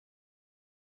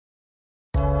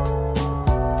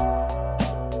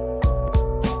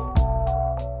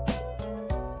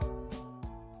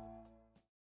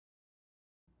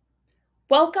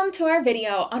Welcome to our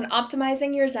video on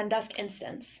optimizing your Zendesk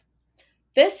instance.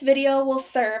 This video will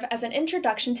serve as an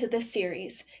introduction to this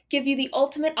series, give you the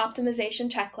ultimate optimization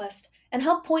checklist, and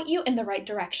help point you in the right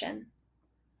direction.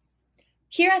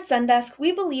 Here at Zendesk,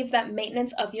 we believe that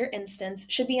maintenance of your instance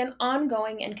should be an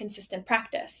ongoing and consistent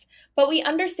practice, but we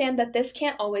understand that this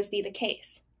can't always be the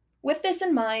case. With this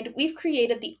in mind, we've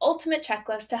created the ultimate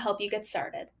checklist to help you get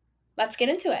started. Let's get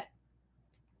into it.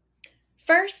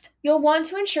 First, you'll want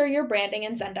to ensure your branding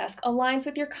in Zendesk aligns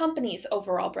with your company's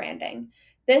overall branding.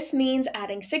 This means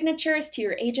adding signatures to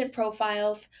your agent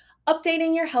profiles,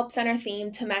 updating your Help Center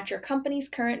theme to match your company's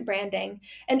current branding,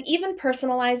 and even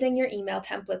personalizing your email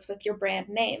templates with your brand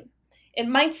name. It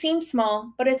might seem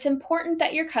small, but it's important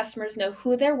that your customers know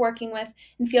who they're working with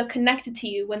and feel connected to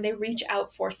you when they reach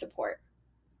out for support.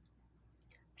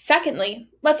 Secondly,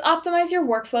 let's optimize your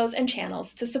workflows and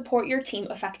channels to support your team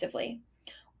effectively.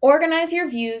 Organize your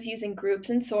views using groups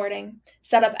and sorting,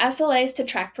 set up SLAs to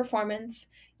track performance,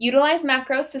 utilize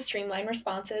macros to streamline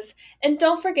responses, and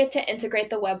don't forget to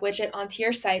integrate the web widget onto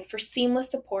your site for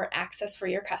seamless support access for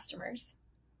your customers.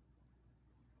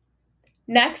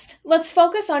 Next, let's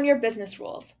focus on your business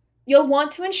rules. You'll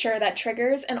want to ensure that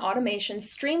triggers and automations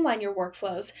streamline your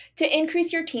workflows to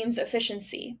increase your team's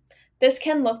efficiency. This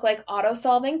can look like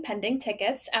auto-solving pending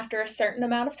tickets after a certain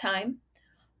amount of time,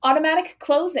 automatic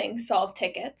closing solved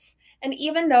tickets, and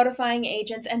even notifying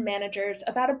agents and managers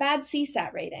about a bad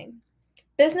CSAT rating.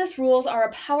 Business rules are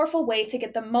a powerful way to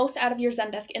get the most out of your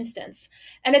Zendesk instance,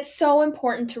 and it's so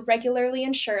important to regularly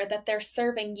ensure that they're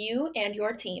serving you and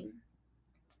your team.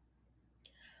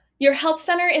 Your Help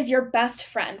Center is your best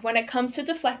friend when it comes to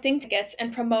deflecting tickets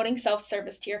and promoting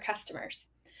self-service to your customers.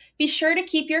 Be sure to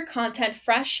keep your content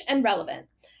fresh and relevant.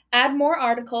 Add more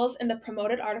articles in the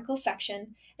promoted articles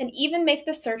section, and even make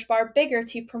the search bar bigger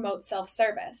to promote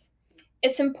self-service.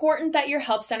 It's important that your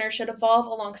Help Center should evolve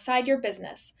alongside your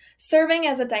business, serving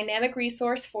as a dynamic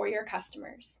resource for your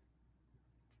customers.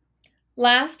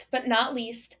 Last but not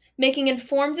least, making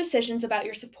informed decisions about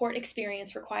your support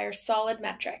experience requires solid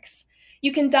metrics.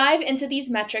 You can dive into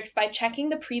these metrics by checking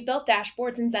the pre-built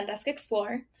dashboards in Zendesk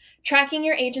Explorer, tracking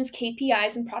your agent's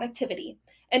KPIs and productivity,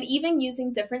 and even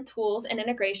using different tools and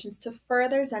integrations to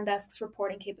further Zendesk's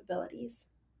reporting capabilities.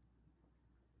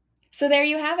 So there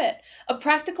you have it, a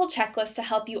practical checklist to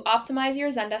help you optimize your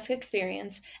Zendesk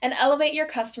experience and elevate your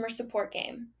customer support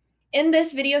game. In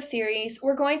this video series,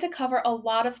 we're going to cover a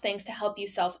lot of things to help you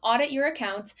self-audit your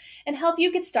account and help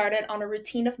you get started on a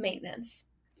routine of maintenance.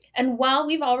 And while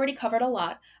we've already covered a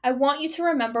lot, I want you to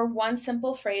remember one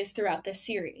simple phrase throughout this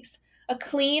series. A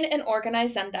clean and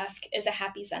organized Zendesk is a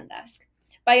happy Zendesk.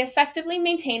 By effectively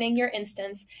maintaining your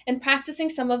instance and practicing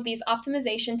some of these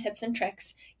optimization tips and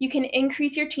tricks, you can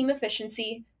increase your team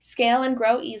efficiency, scale and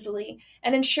grow easily,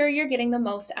 and ensure you're getting the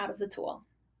most out of the tool.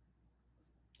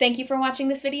 Thank you for watching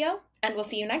this video, and we'll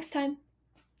see you next time.